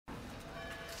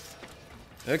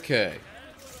Okay.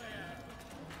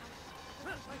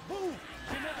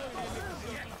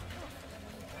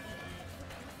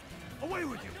 Away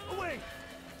with you! Away!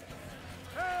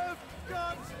 Help!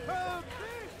 God, help!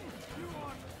 You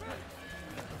are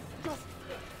just...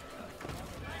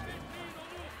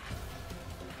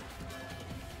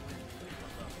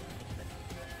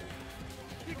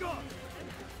 Be gone!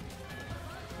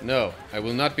 No, I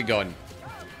will not be gone.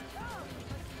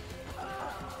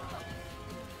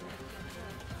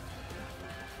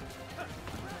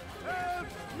 Help!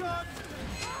 God!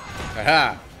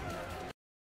 Aha!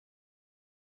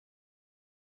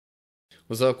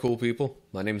 What's up, cool people?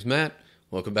 My name's Matt.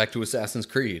 Welcome back to Assassin's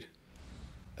Creed.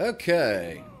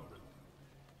 Okay.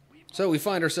 So we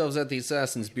find ourselves at the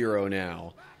Assassin's Bureau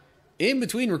now. In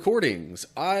between recordings,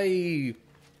 I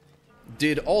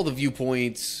did all the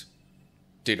viewpoints,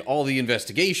 did all the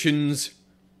investigations.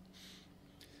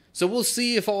 So we'll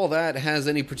see if all that has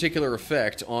any particular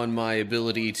effect on my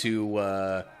ability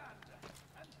to,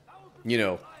 you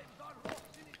know,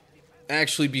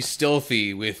 actually be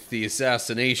stealthy with the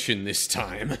assassination this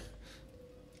time.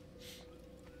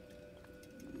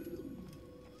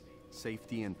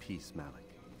 Safety and peace, Malik.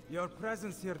 Your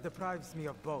presence here deprives me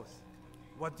of both.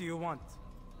 What do you want?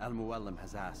 Al-Mualim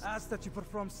has asked. Ask that you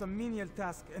perform some menial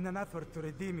task in an effort to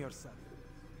redeem yourself.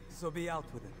 So be out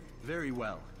with it. Very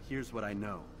well. Here's what I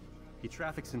know. He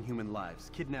traffics in human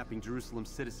lives, kidnapping Jerusalem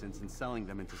citizens and selling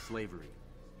them into slavery.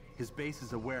 His base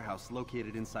is a warehouse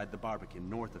located inside the Barbican,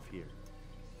 north of here.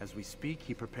 As we speak,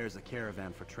 he prepares a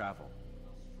caravan for travel.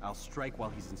 I'll strike while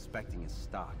he's inspecting his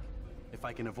stock. If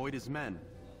I can avoid his men,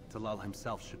 Talal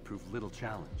himself should prove little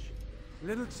challenge.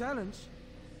 Little challenge?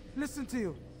 Listen to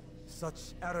you.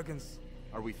 Such arrogance.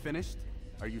 Are we finished?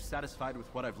 Are you satisfied with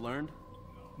what I've learned?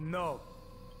 No.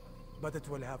 But it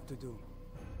will have to do.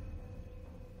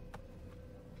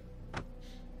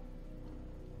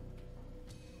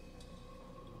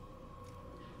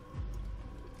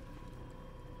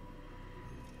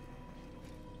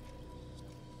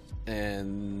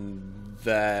 And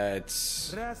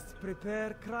that's Rest,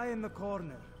 prepare, cry in the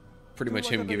corner. pretty Do much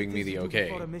him whatever giving it me is the you do okay,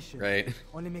 before a mission. right?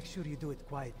 Only make sure you do it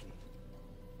quietly.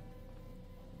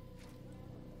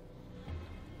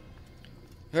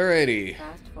 Alrighty.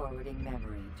 Fast forwarding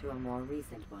memory to a more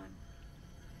recent one.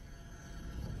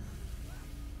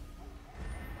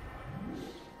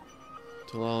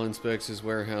 Talal inspects his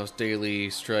warehouse daily.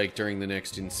 Strike during the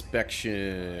next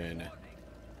inspection.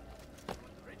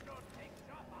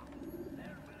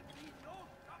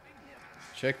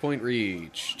 Checkpoint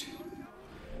reached.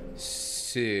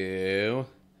 So...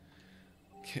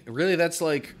 really, that's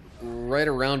like right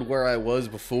around where I was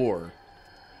before.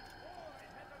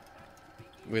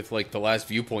 With like the last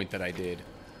viewpoint that I did.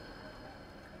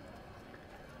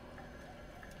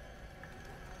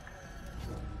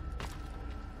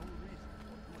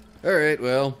 Alright,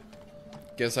 well,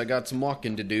 guess I got some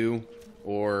walking to do,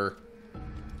 or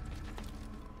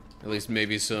at least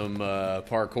maybe some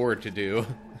parkour to do.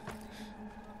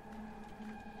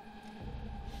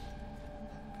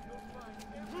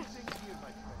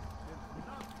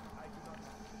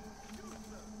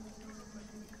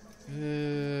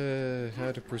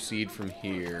 How to proceed from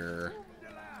here?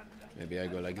 Maybe I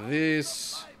go like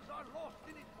this.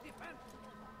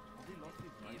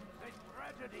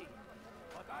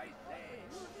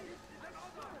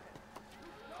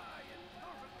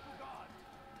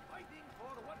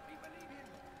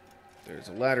 There's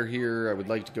a ladder here. I would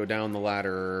like to go down the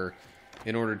ladder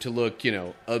in order to look, you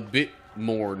know, a bit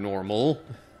more normal.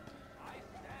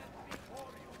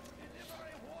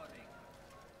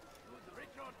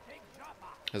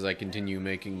 As I continue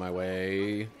making my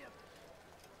way.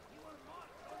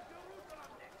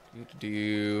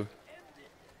 And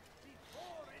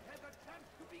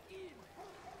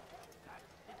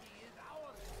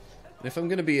if I'm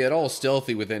going to be at all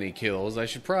stealthy with any kills, I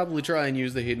should probably try and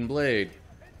use the hidden blade.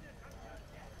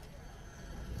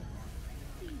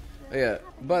 Oh, yeah,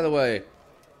 by the way,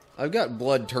 I've got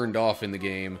blood turned off in the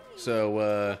game,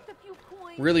 so,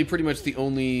 really pretty much the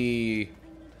only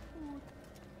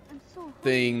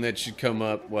thing that should come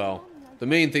up, well, the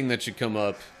main thing that should come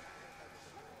up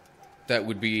that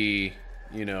would be,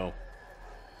 you know,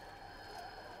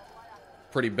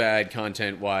 pretty bad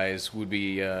content-wise would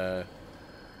be,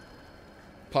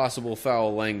 possible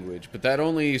foul language. But that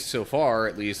only, so far,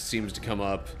 at least, seems to come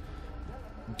up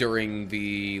during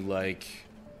the, like,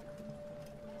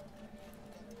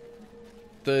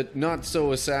 the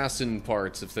not-so-assassin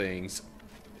parts of things.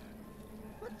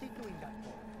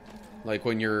 Like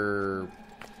when you're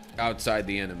outside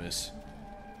the Animus.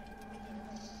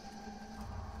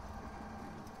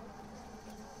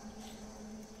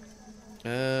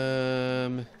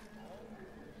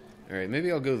 Alright,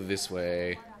 maybe I'll go this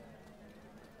way.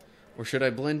 Or should I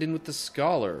blend in with the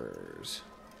scholars?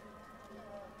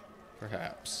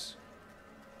 Perhaps.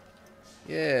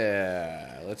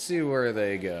 Yeah, let's see where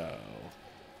they go.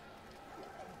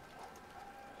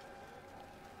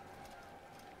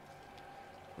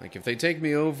 Like, if they take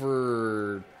me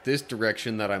over this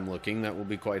direction that I'm looking, that will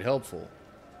be quite helpful.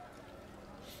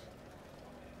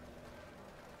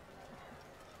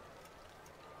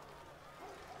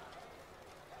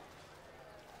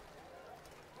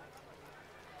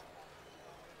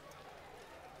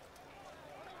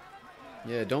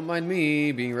 Yeah, don't mind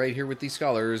me being right here with these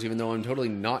scholars, even though I'm totally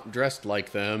not dressed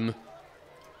like them.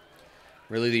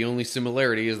 Really, the only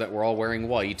similarity is that we're all wearing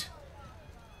white.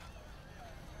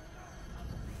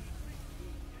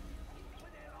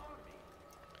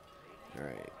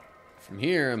 Alright. From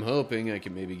here, I'm hoping I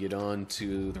can maybe get on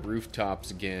to the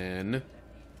rooftops again.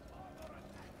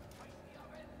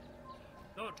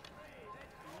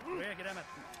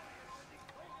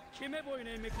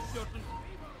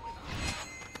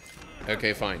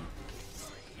 Okay, fine.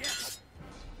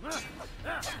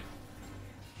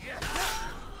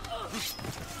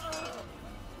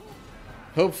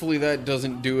 Hopefully that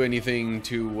doesn't do anything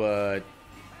to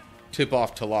tip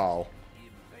off Talal.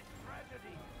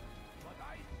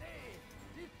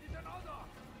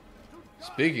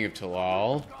 Speaking of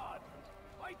Talal,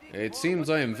 it seems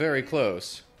I am very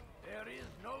close. There is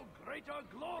no greater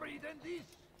glory than this.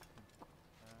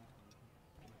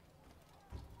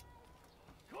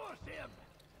 Curse him!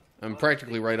 I'm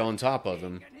practically right on top of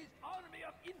him. And his army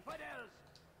of infidels.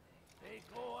 They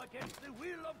go against the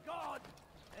will of God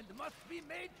and must be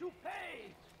made to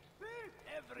pay.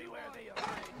 Everywhere they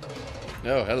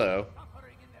ride. Oh, hello.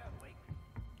 Suffering in their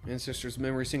wake. Ancestors'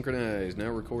 memory synchronized. Now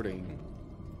recording.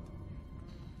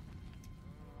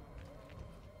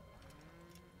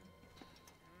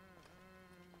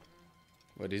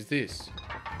 What is this?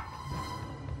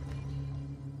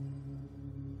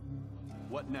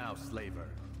 What now, slaver?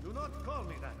 Do not call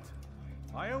me that.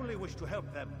 I only wish to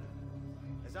help them,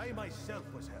 as I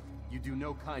myself was helped. You do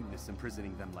no kindness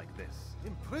imprisoning them like this.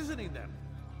 Imprisoning them,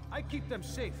 I keep them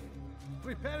safe,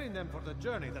 preparing them for the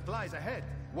journey that lies ahead.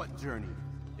 What journey?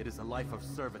 It is a life of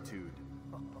servitude.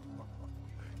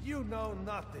 You know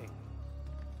nothing.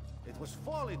 It was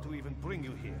folly to even bring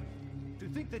you here. To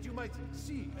think that you might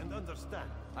see and understand.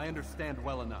 I understand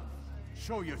well enough.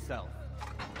 Show yourself.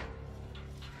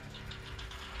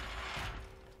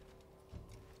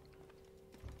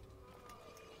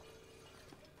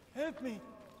 Help me!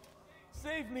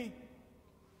 Save me!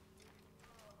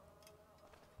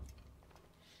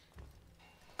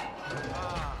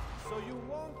 Ah, so you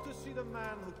want to see the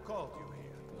man who called you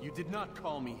here? You did not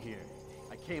call me here.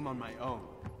 I came on my own.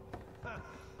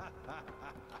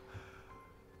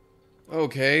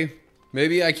 Okay.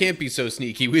 Maybe I can't be so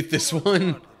sneaky with this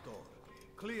one.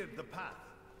 Cleared the path.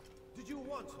 Did you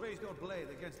once raise your blade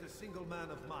against a single man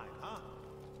of mine, huh?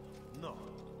 No.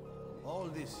 All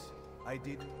this I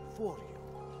did for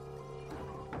you.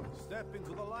 Step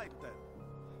into the light then,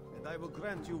 and I will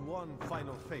grant you one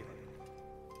final favor.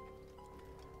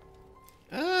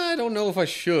 I don't know if I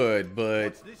should, but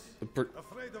What's this?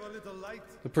 Afraid of a little light?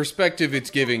 the perspective it's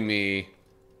giving me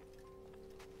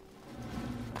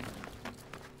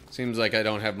seems like I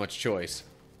don't have much choice.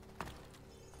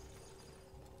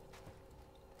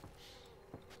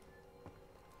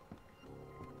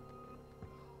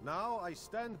 Now I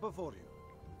stand before you.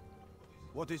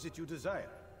 What is it you desire?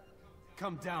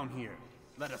 Come down here.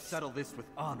 Let us settle this with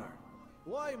honor.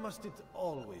 Why must it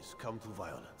always come to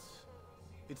violence?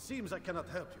 It seems I cannot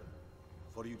help you,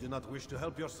 for you do not wish to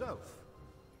help yourself.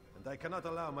 And I cannot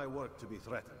allow my work to be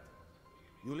threatened.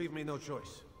 You leave me no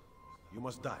choice. You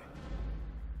must die.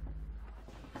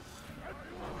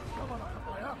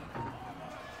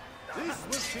 This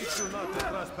will teach you not to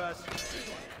trespass.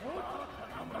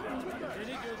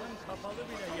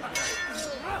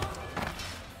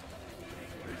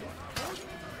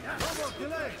 No more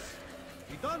delays!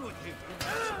 Be done with him!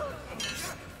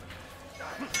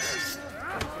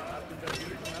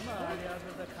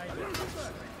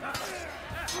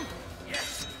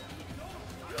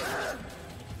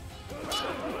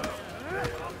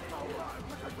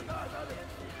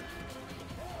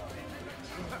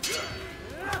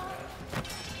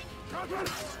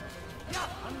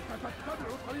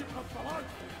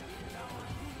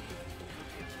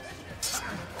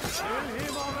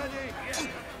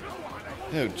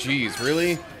 Oh, geez,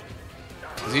 really?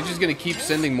 Is he just gonna keep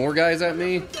sending more guys at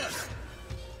me?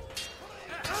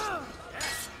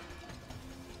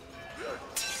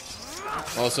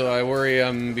 Also, I worry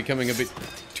I'm becoming a bit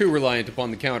too reliant upon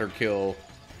the counter kill.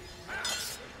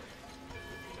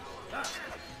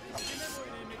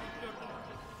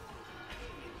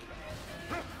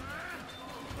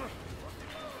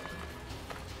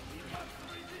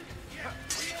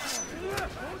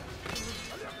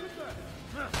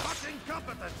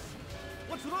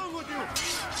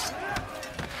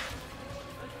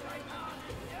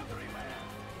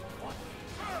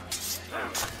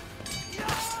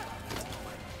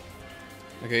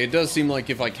 Okay, it does seem like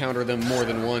if I counter them more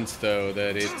than once, though,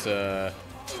 that it's,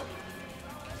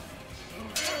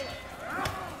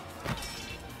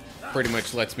 pretty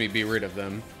much lets me be rid of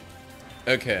them.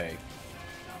 Okay.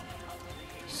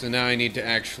 So now I need to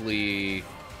actually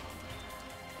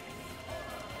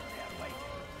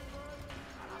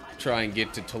try and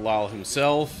get to Talal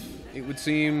himself, it would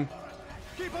seem.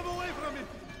 Keep him away from me!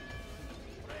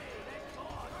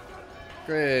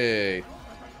 Great.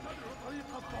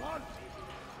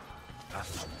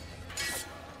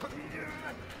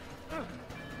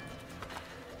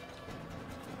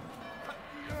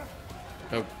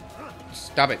 Oh,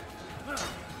 stop it.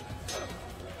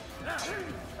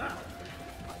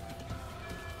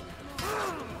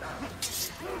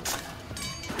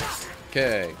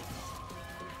 Okay.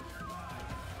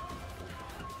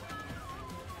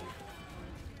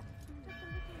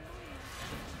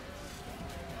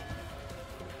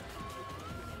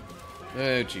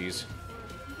 Oh, jeez.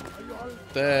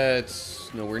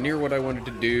 That's nowhere near what I wanted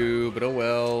to do, but oh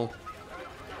well.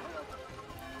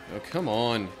 Oh, come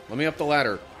on. Let me up the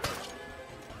ladder.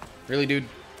 Really, dude?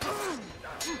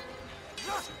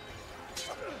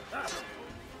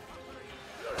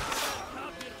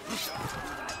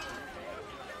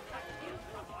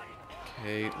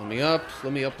 Okay, let me up,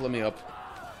 let me up, let me up.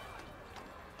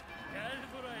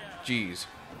 Jeez.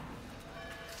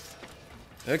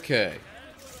 Okay.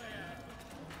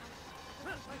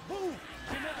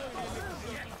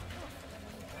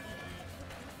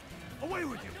 Away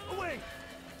with you! Away!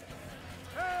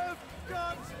 Help!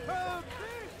 God, help!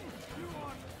 You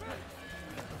are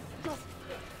just...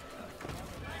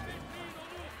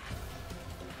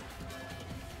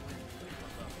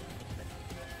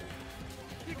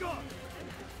 Be gone!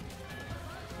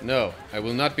 No, I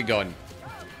will not be gone.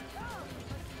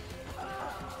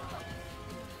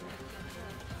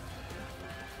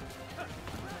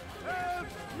 Help!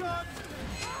 God!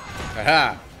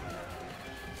 Aha!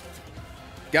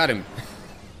 Got him.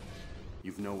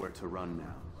 You've nowhere to run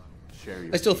now. Share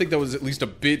your I still think that was at least a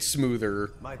bit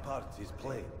smoother My part is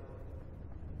plain.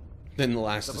 than the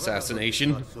last The Brotherhood is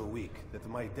assassination. not so weak that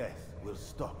my death will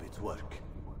stop its work.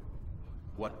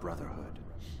 What brotherhood?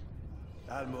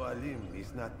 Al-Mualim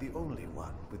is not the only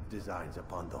one with designs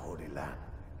upon the Holy Land.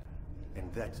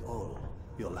 And that's all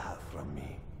you'll have from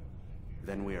me.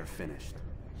 Then we are finished.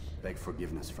 Beg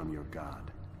forgiveness from your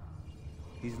god.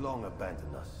 He's long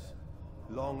abandoned us.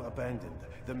 Long abandoned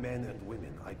the men and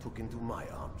women I took into my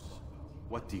arms.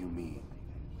 What do you mean?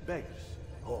 Beggars,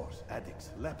 whores,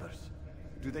 addicts, lepers.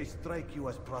 Do they strike you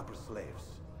as proper slaves?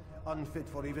 Unfit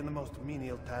for even the most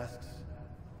menial tasks?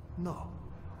 No.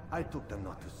 I took them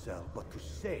not to sell, but to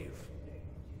save.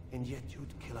 And yet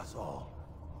you'd kill us all.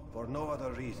 For no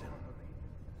other reason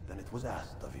than it was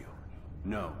asked of you.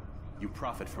 No. You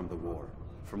profit from the war.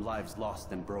 From lives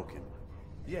lost and broken.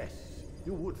 Yes,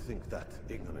 you would think that,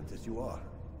 ignorant as you are.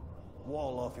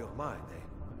 Wall off your mind, eh?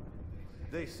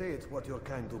 They say it's what your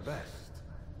kind do best.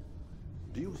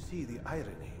 Do you see the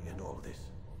irony in all this?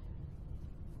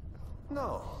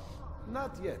 No,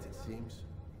 not yet, it seems.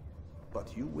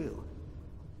 But you will.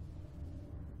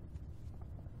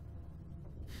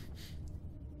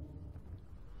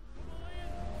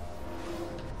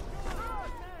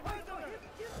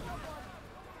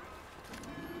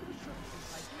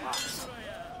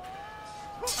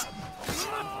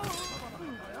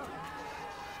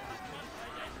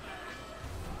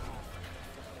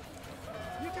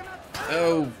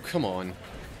 Oh, come on.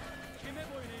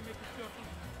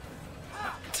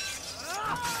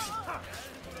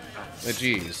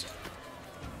 Jeez.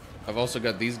 I've also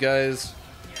got these guys.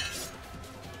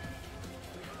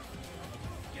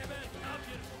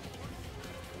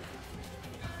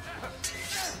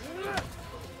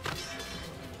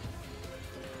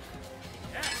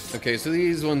 Okay, so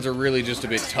these ones are really just a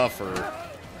bit tougher.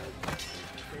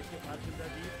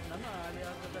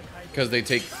 Because they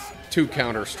take 2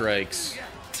 counter strikes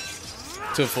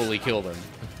to fully kill them.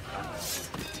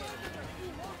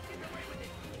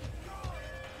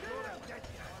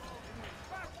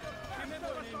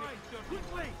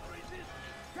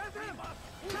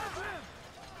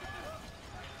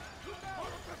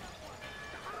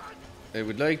 I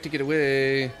would like to get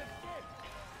away. I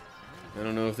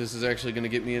don't know if this is actually going to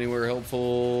get me anywhere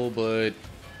helpful, but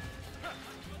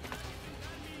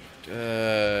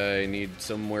I need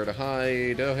somewhere to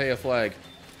hide. Oh, hey, a flag.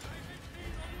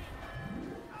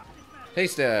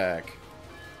 Haystack.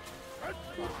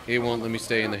 He won't let me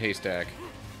stay in the haystack.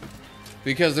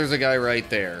 Because there's a guy right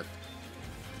there.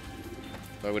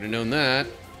 If I would have known that.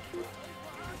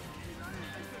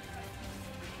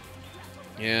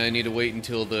 Yeah, I need to wait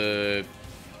until the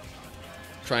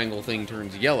triangle thing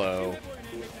turns yellow.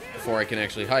 before I can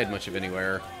actually hide much of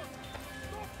anywhere.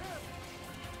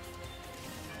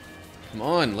 Come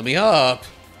on, let me up!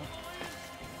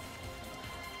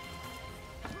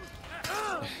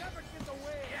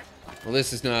 Well,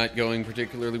 this is not going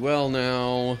particularly well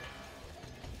now.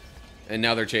 And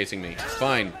now they're chasing me.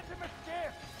 Fine.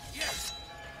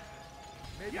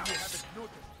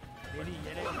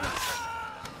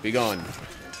 Be gone.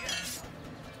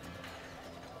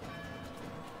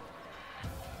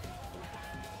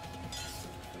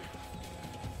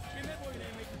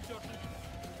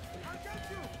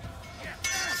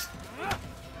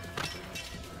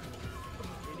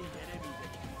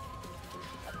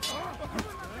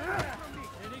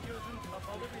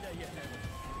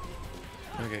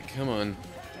 Okay, come on.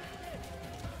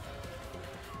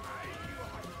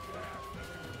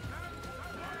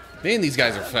 Man, these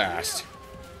guys are fast.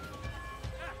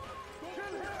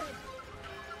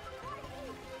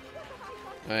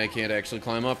 I can't actually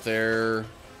climb up there.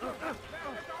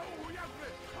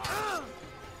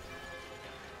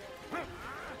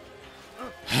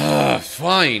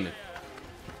 Fine.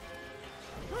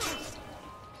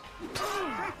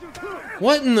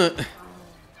 What in the...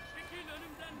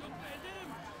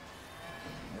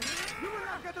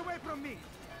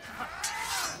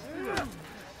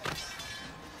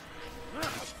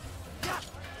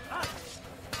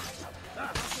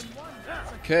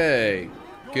 Okay.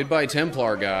 Goodbye,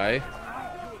 Templar guy.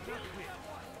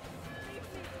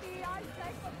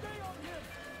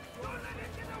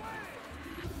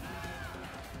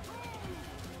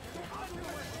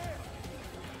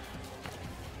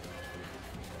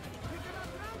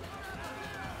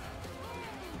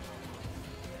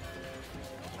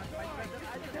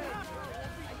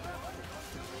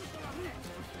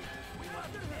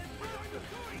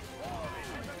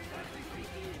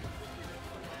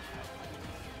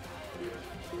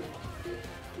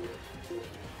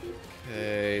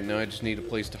 Okay, now I just need a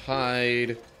place to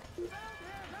hide.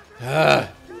 Ah!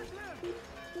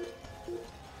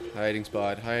 Hiding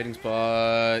spot, hiding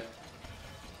spot.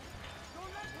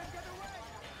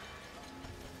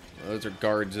 Well, those are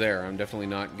guards there. I'm definitely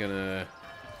not gonna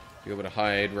be able to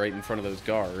hide right in front of those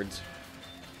guards.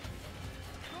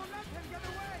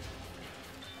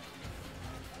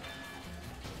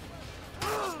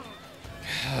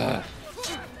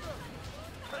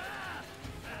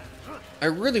 I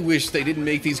really wish they didn't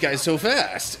make these guys so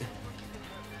fast.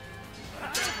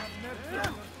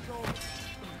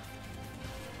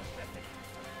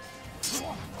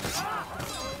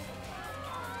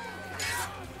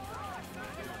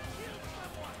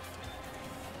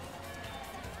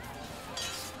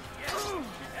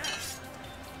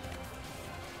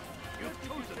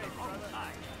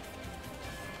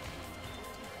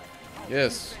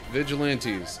 Yes,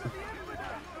 vigilantes.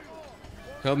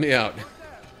 Help me out.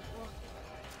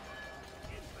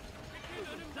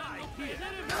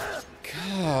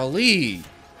 Golly.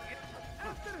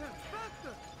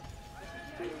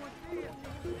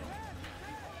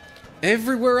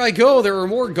 Everywhere I go, there are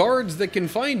more guards that can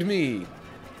find me.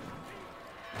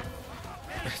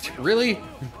 Really?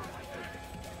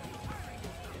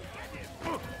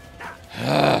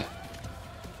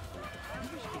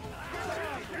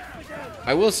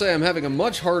 I will say I'm having a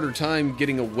much harder time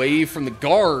getting away from the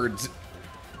guards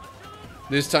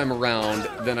this time around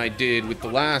than I did with the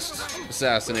last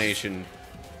assassination.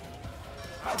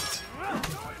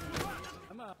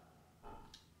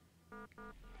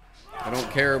 I don't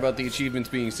care about the achievements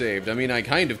being saved. I mean, I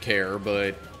kind of care,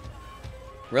 but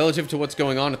relative to what's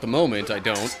going on at the moment, I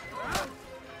don't.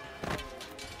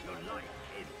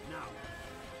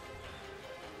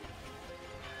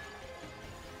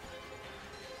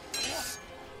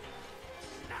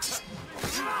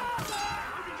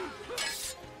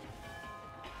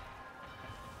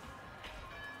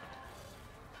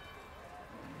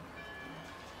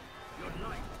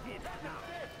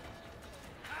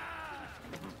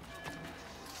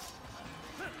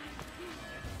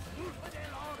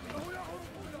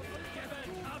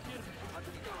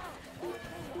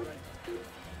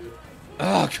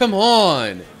 Oh, come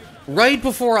on! Right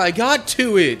before I got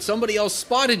to it, somebody else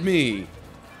spotted me!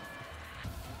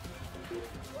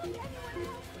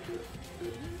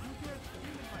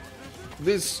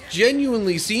 This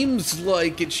genuinely seems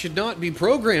like it should not be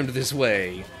programmed this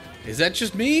way. Is that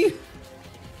just me?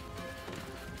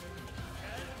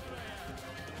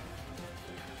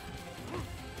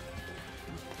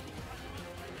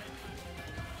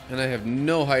 And I have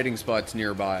no hiding spots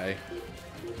nearby.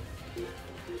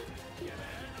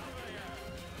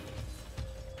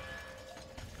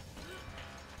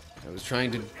 I was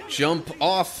trying to jump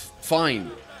off.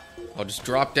 Fine. I'll just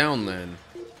drop down then.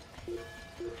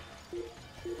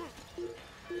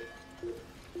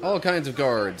 All kinds of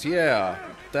guards. Yeah,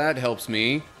 that helps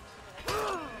me.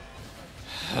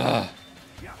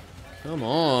 Come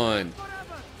on.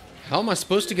 How am I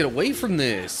supposed to get away from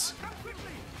this?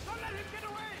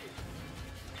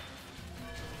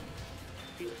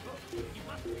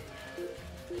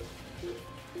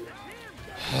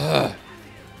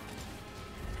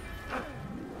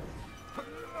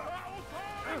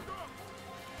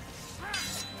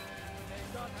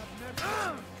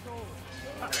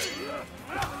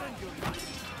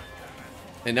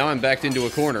 And now I'm backed into a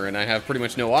corner, and I have pretty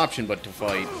much no option but to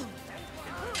fight.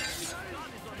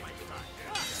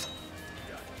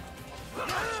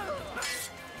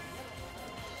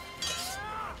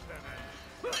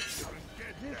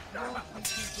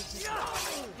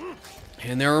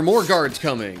 And there are more guards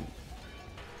coming.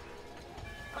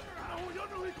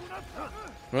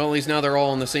 Well, at least now they're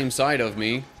all on the same side of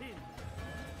me.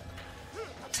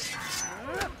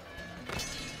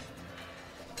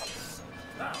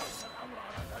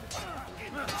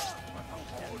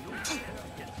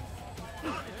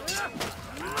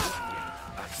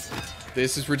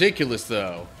 This is ridiculous,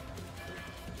 though.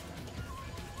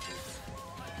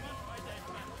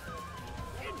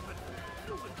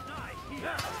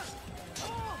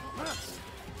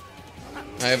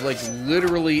 I have, like,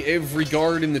 literally every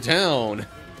guard in the town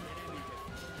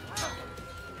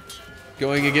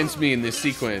going against me in this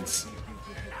sequence.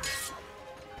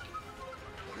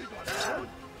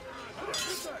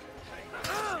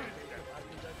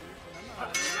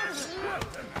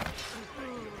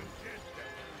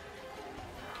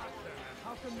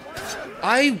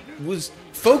 I was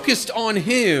focused on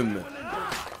him.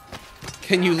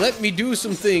 Can you let me do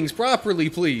some things properly,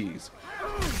 please?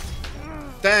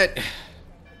 That...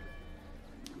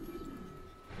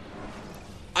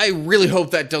 I really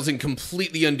hope that doesn't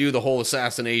completely undo the whole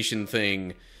assassination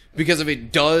thing. Because if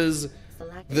it does,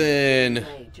 then...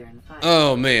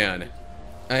 Oh, man.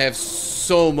 I have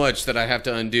so much that I have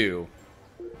to undo.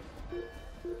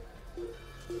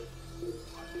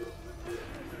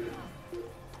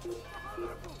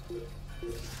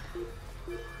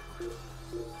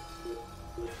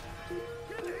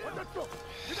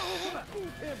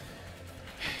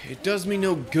 It does me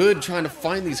no good trying to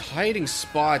find these hiding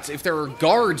spots if there are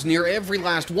guards near every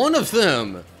last one of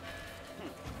them.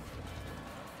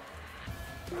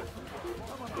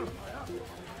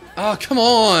 Oh, come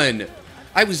on!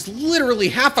 I was literally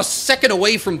half a second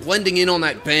away from blending in on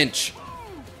that bench.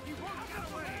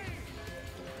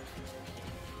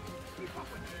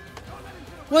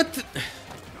 What the...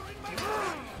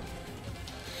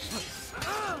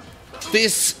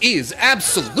 This is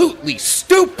absolutely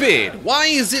stupid! Why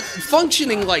is it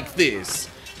functioning like this?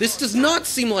 This does not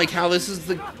seem like how this is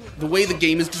the way the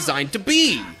game is designed to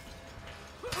be.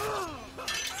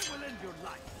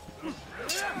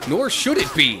 Nor should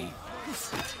it be.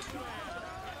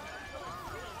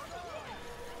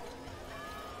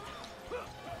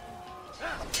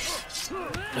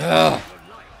 Ugh.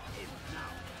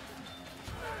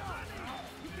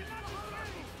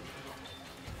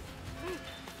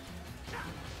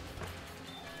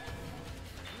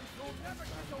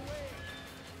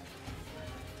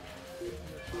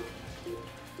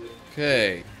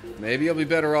 Okay, maybe I'll be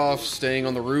better off staying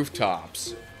on the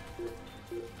rooftops.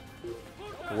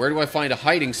 Where do I find a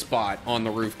hiding spot on the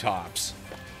rooftops?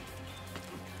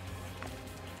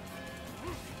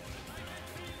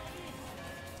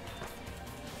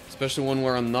 Especially one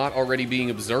where I'm not already being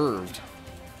observed.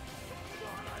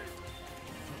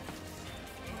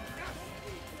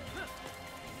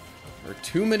 There are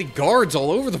too many guards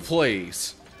all over the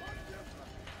place.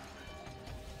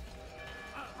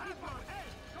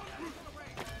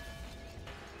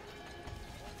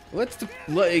 What's the,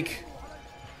 like...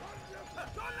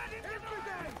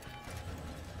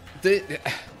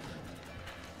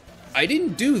 I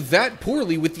didn't do that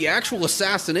poorly with the actual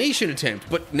assassination attempt,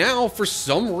 but now, for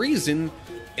some reason,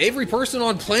 every person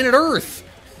on planet Earth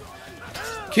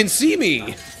can see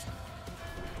me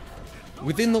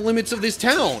within the limits of this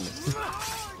town.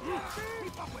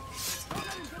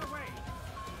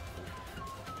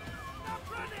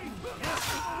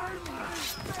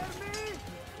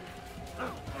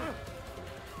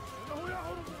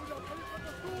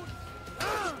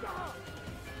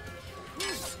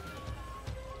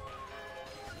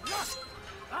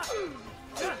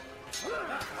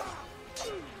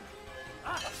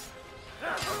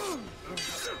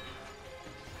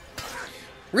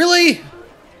 Really?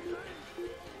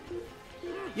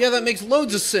 Yeah, that makes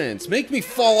loads of sense. Make me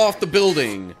fall off the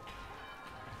building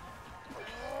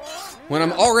when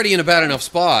I'm already in a bad enough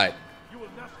spot. You will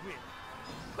not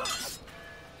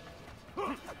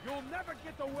win. You'll never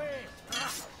get away.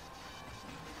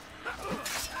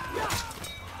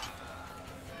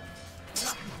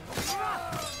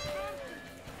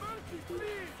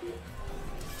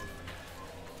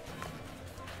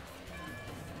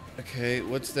 Okay,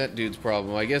 what's that dude's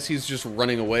problem? I guess he's just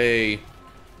running away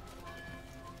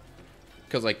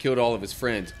because I killed all of his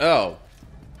friends. Oh,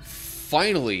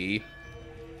 finally,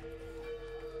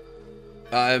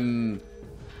 I'm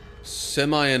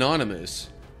semi-anonymous.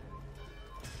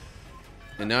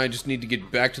 And now I just need to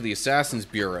get back to the Assassin's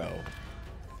Bureau.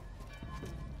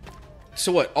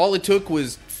 So what, all it took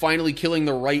was finally killing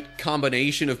the right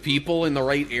combination of people in the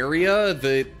right area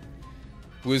that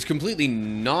was completely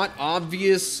not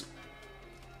obvious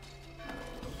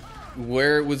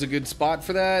where it was a good spot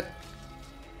for that?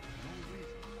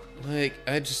 Like,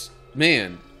 I just...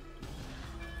 Man.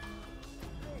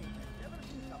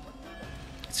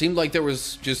 It seemed like there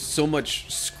was just so much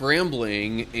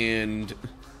scrambling and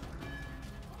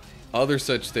other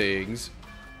such things.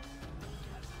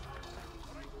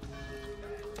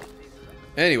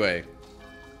 Anyway.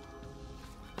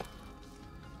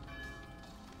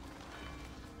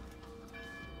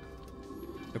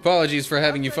 Apologies for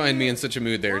having you find me in such a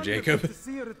mood there, Jacob. To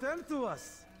see you return to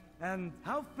us. And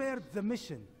how fared the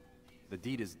mission? The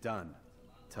deed is done.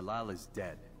 Talal is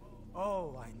dead.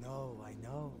 Oh, I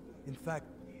know. In fact,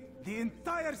 the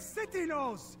entire city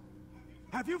knows!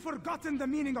 Have you forgotten the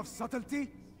meaning of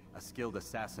subtlety? A skilled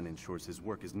assassin ensures his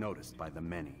work is noticed by the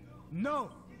many.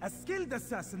 No! A skilled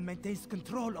assassin maintains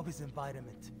control of his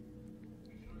environment.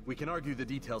 We can argue the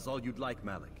details all you'd like,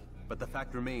 Malik. But the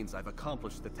fact remains I've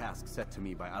accomplished the task set to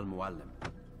me by Mualim.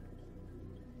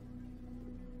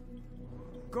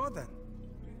 Go then.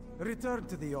 Return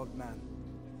to the old man.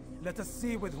 Let us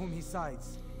see with whom he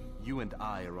sides. You and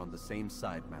I are on the same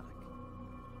side, Malik.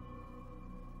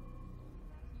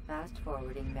 Fast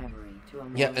forwarding memory to a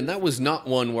more Yeah, and that was not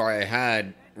one where I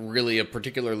had really a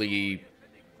particularly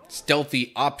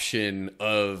stealthy option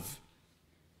of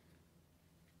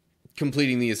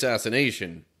completing the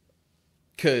assassination.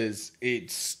 Because it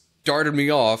started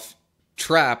me off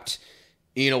trapped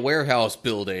in a warehouse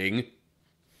building,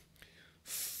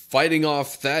 fighting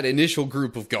off that initial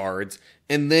group of guards,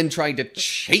 and then trying to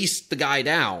chase the guy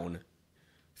down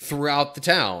throughout the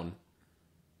town.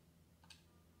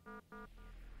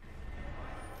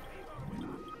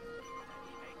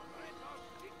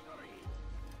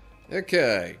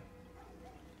 Okay.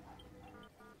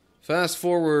 Fast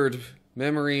forward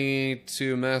memory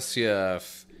to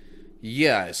Masyaf.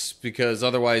 Yes, because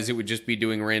otherwise it would just be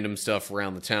doing random stuff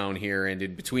around the town here and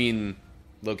in between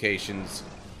locations.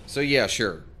 So yeah,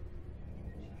 sure.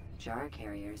 jar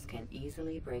carriers can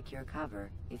easily break your cover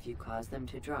if you cause them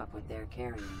to drop what they're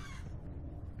carrying.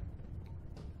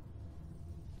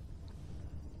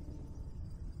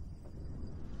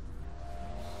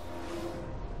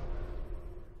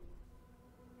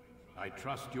 I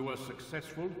trust you were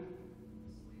successful?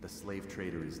 The slave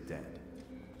trader is dead.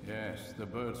 Yes, the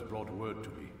birds brought word to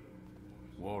me.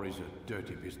 War is a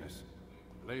dirty business.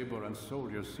 Labor and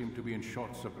soldiers seem to be in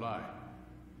short supply.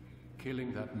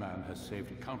 Killing that man has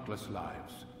saved countless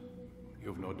lives.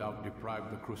 You've no doubt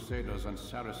deprived the Crusaders and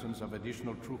Saracens of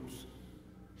additional troops.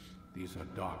 These are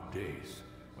dark days,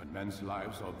 when men's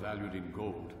lives are valued in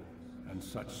gold, and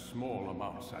such small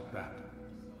amounts at that.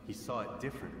 He saw it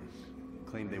differently.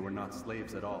 Claimed they were not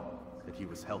slaves at all, that he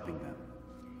was helping them.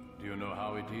 Do you know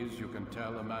how it is you can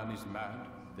tell a man is mad?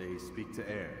 They speak to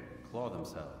air, claw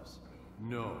themselves.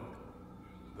 No.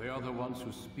 They are the ones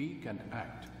who speak and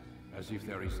act as if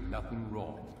there is nothing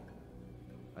wrong.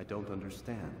 I don't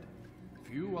understand.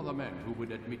 Few are the men who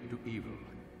would admit to evil.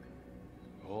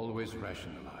 Always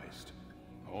rationalized.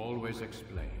 Always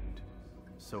explained.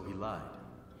 So he lied.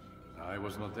 I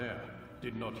was not there.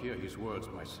 Did not hear his words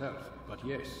myself. But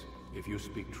yes, if you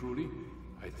speak truly,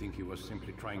 I think he was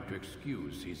simply trying to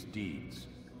excuse his deeds.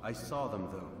 I saw them,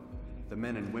 though. The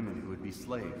men and women who would be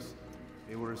slaves.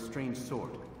 They were a strange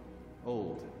sort.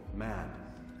 Old, mad,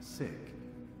 sick.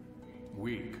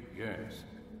 Weak, yes.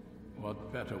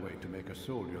 What better way to make a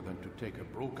soldier than to take a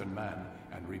broken man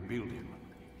and rebuild him?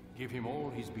 Give him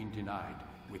all he's been denied,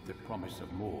 with the promise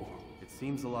of more. It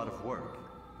seems a lot of work.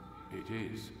 It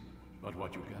is, but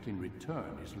what you get in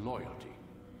return is loyalty.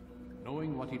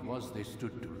 Knowing what it was they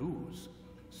stood to lose,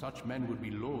 such men would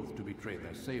be loath to betray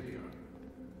their savior.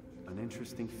 An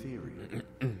interesting theory.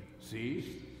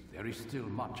 See? There is still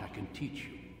much I can teach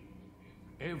you.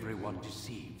 Everyone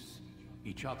deceives.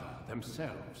 Each other,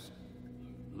 themselves.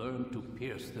 Learn to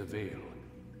pierce the veil,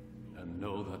 and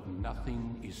know that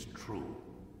nothing is true.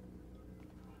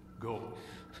 Go.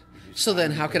 So then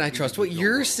how can I trust what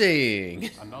you're saying?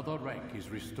 Another rank is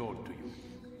restored to you,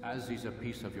 as is a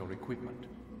piece of your equipment.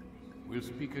 We'll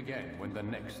speak again when the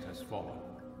next has fallen.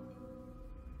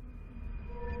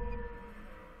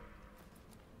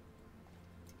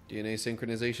 DNA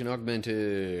synchronization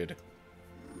augmented.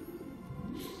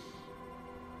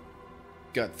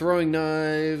 Got throwing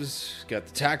knives, got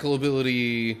the tackle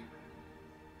ability.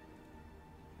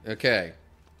 Okay.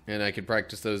 And I can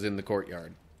practice those in the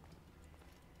courtyard.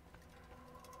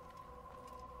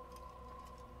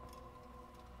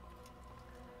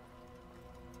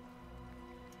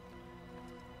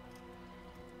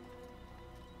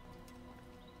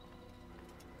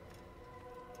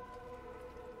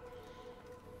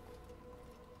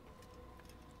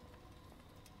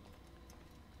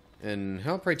 And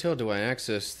how, pray tell, do I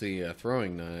access the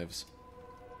throwing knives?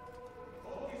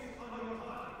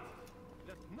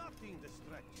 Let nothing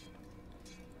distract you.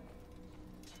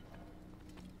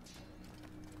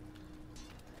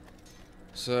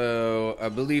 So, I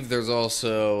believe there's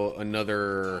also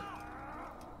another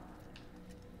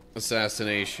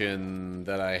assassination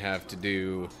that I have to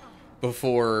do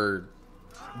before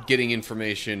getting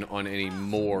information on any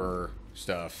more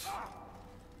stuff.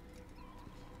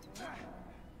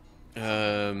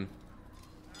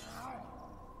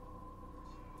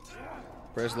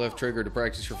 Press left trigger to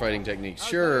practice your fighting techniques.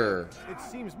 Sure. It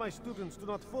seems my students do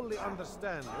not fully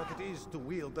understand what it is to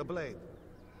wield a blade.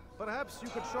 Perhaps you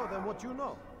could show them what you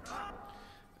know.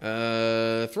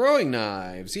 Throwing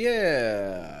knives.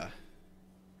 Yeah.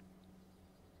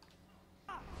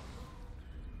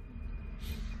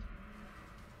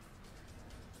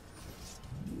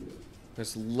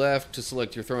 Press left to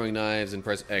select your throwing knives and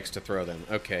press X to throw them.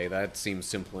 Okay, that seems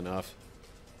simple enough.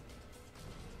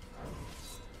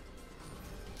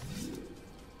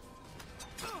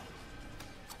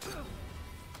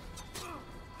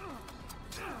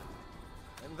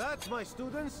 And that, my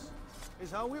students,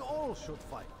 is how we all should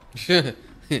fight.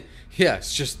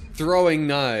 Yes, just throwing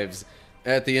knives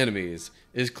at the enemies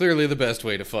is clearly the best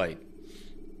way to fight.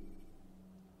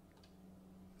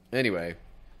 Anyway.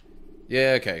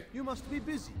 Yeah, okay. You must be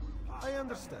busy. I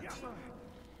understand.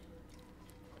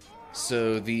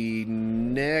 So the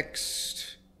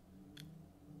next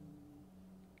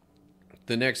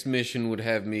mission would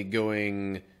have me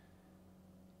going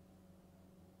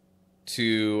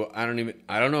to I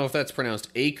don't know if that's pronounced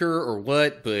acre or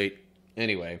what, but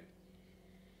anyway.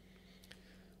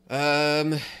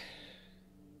 Yeah,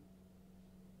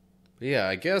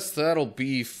 I guess that'll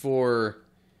be for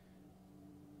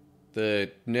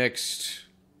the next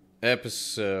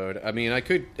episode. I mean, I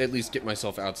could at least get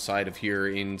myself outside of here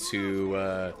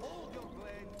into,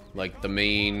 like, the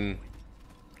main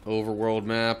overworld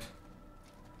map.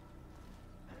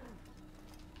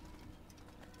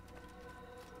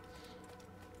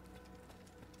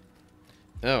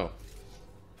 Oh.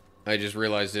 I just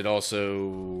realized it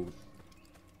also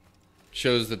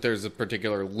shows that there's a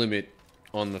particular limit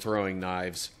on the throwing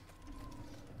knives.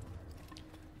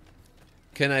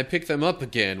 Can I pick them up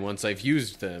again once I've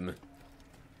used them?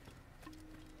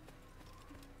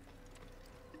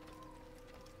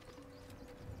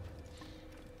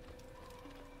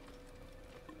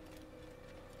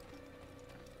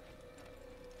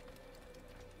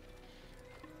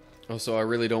 Also, I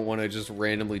really don't want to just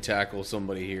randomly tackle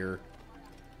somebody here.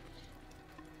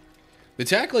 The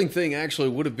tackling thing actually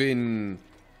would have been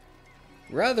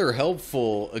rather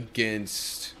helpful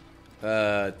against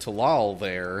Talal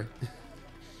there.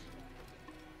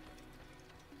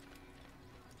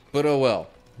 But oh well.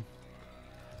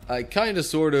 I kind of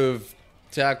sort of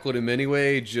tackled him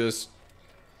anyway, just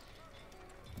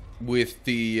with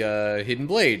the hidden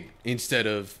blade instead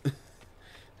of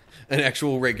an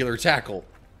actual regular tackle.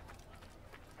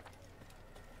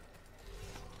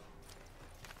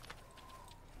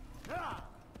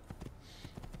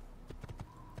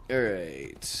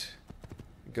 Alright.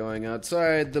 Going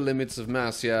outside the limits of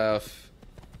Masyaf.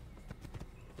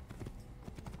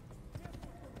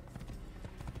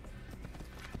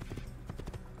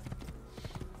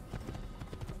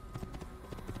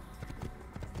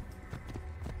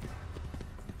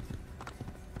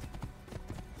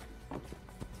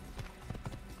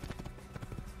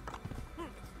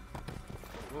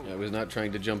 I was not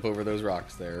trying to jump over those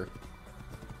rocks there.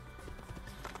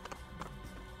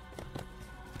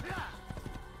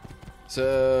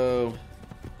 So,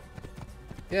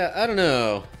 yeah, I don't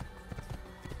know.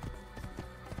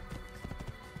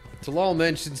 Talal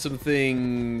mentioned some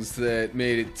things that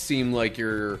made it seem like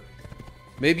you're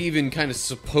maybe even kind of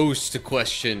supposed to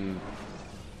question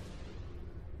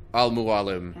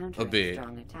Mualim a bit.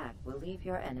 Strong attack will leave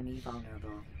your enemy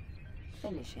vulnerable.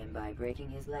 Finish him by breaking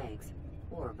his legs,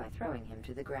 or by throwing him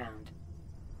to the ground.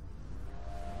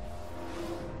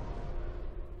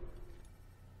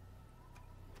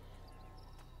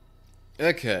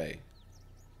 Okay.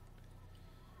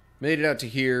 Made it out to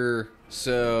here,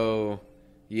 so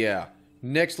yeah.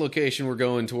 Next location we're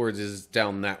going towards is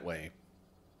down that way.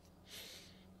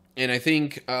 And I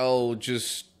think I'll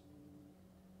just...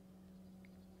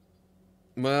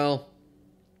 Well...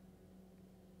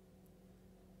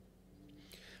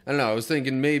 I don't know, I was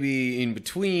thinking maybe in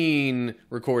between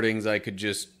recordings I could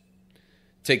just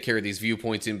take care of these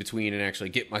viewpoints in between and actually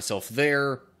get myself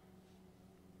there.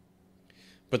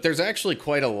 But there's actually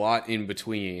quite a lot in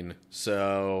between,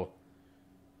 so...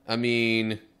 I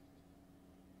mean...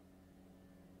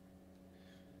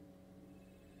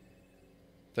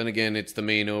 Then again, it's the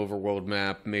main overworld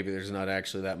map. Maybe there's not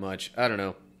actually that much. I don't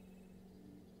know.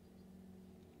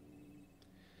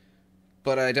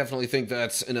 But I definitely think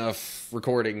that's enough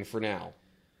recording for now.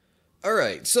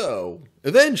 Alright, so,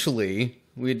 eventually,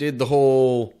 we did the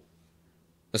whole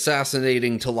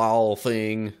assassinating Talal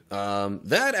thing.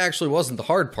 That actually wasn't the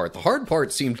hard part. The hard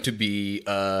part seemed to be,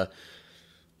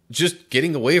 just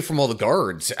getting away from all the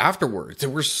guards afterwards. There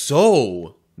were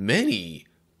so many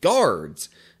guards.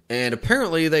 And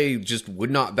apparently they just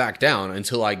would not back down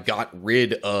until I got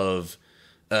rid of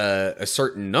a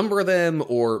certain number of them,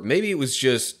 or maybe it was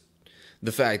just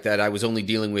the fact that I was only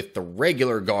dealing with the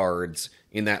regular guards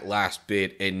in that last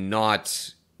bit and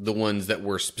not the ones that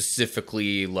were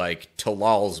specifically like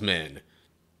Talal's men.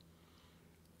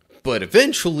 But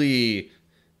eventually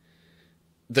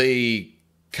they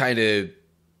kind of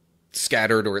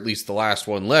scattered, or at least the last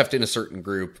one left in a certain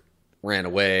group ran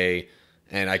away,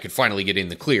 and I could finally get in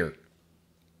the clear.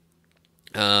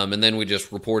 And then we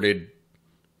just reported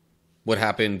what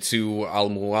happened to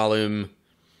Mualim.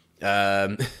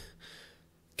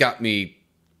 Got me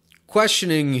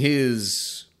questioning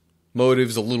his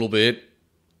motives a little bit.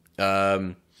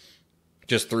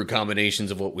 Just through combinations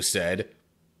of what was said.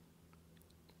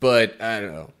 But, I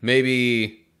don't know.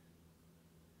 Maybe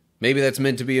that's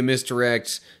meant to be a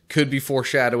misdirect. Could be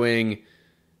foreshadowing.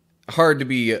 Hard to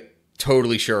be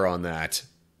totally sure on that.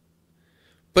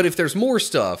 But if there's more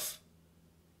stuff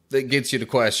that gets you to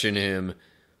question him,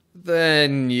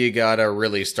 then you gotta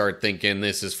really start thinking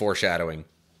this is foreshadowing.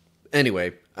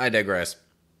 Anyway, I digress.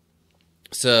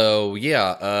 So,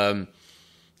 yeah,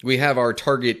 we have our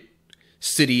target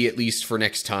city, at least for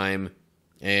next time,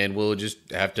 and we'll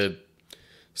just have to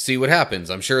see what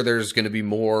happens. I'm sure there's going to be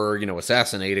more,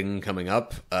 assassinating coming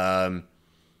up.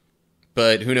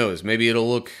 But who knows? Maybe it'll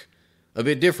look a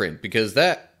bit different, because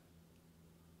that,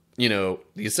 the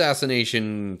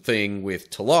assassination thing with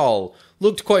Talal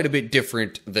looked quite a bit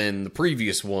different than the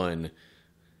previous one.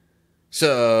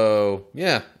 So,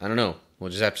 yeah, I don't know. We'll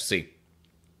just have to see.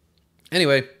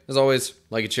 Anyway, as always,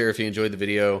 like and share if you enjoyed the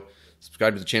video.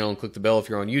 Subscribe to the channel and click the bell if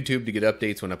you're on YouTube to get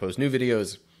updates when I post new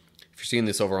videos. If you're seeing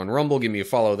this over on Rumble, give me a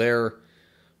follow there.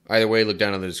 Either way, look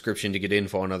down in the description to get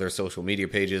info on other social media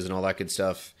pages and all that good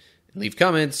stuff. And leave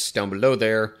comments down below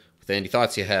there with any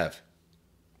thoughts you have.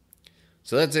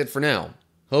 So that's it for now.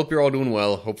 Hope you're all doing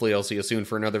well. Hopefully I'll see you soon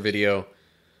for another video.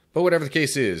 But whatever the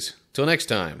case is, till next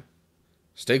time,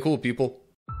 stay cool, people.